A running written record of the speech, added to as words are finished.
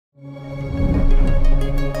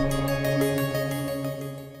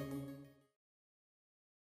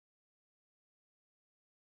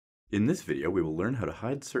In this video, we will learn how to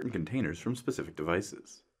hide certain containers from specific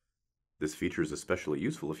devices. This feature is especially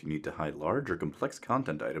useful if you need to hide large or complex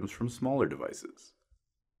content items from smaller devices.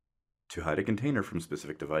 To hide a container from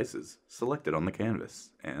specific devices, select it on the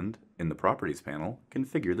canvas, and, in the Properties panel,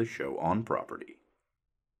 configure the Show On property.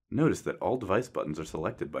 Notice that all device buttons are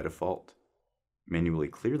selected by default. Manually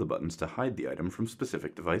clear the buttons to hide the item from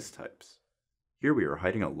specific device types. Here we are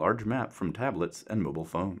hiding a large map from tablets and mobile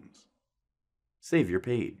phones. Save your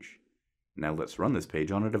page. Now let's run this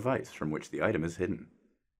page on a device from which the item is hidden.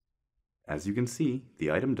 As you can see,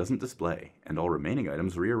 the item doesn't display, and all remaining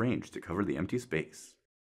items rearrange to cover the empty space.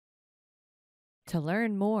 To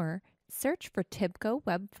learn more, search for TIBCO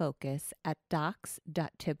Web Focus at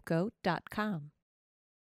docs.tibco.com.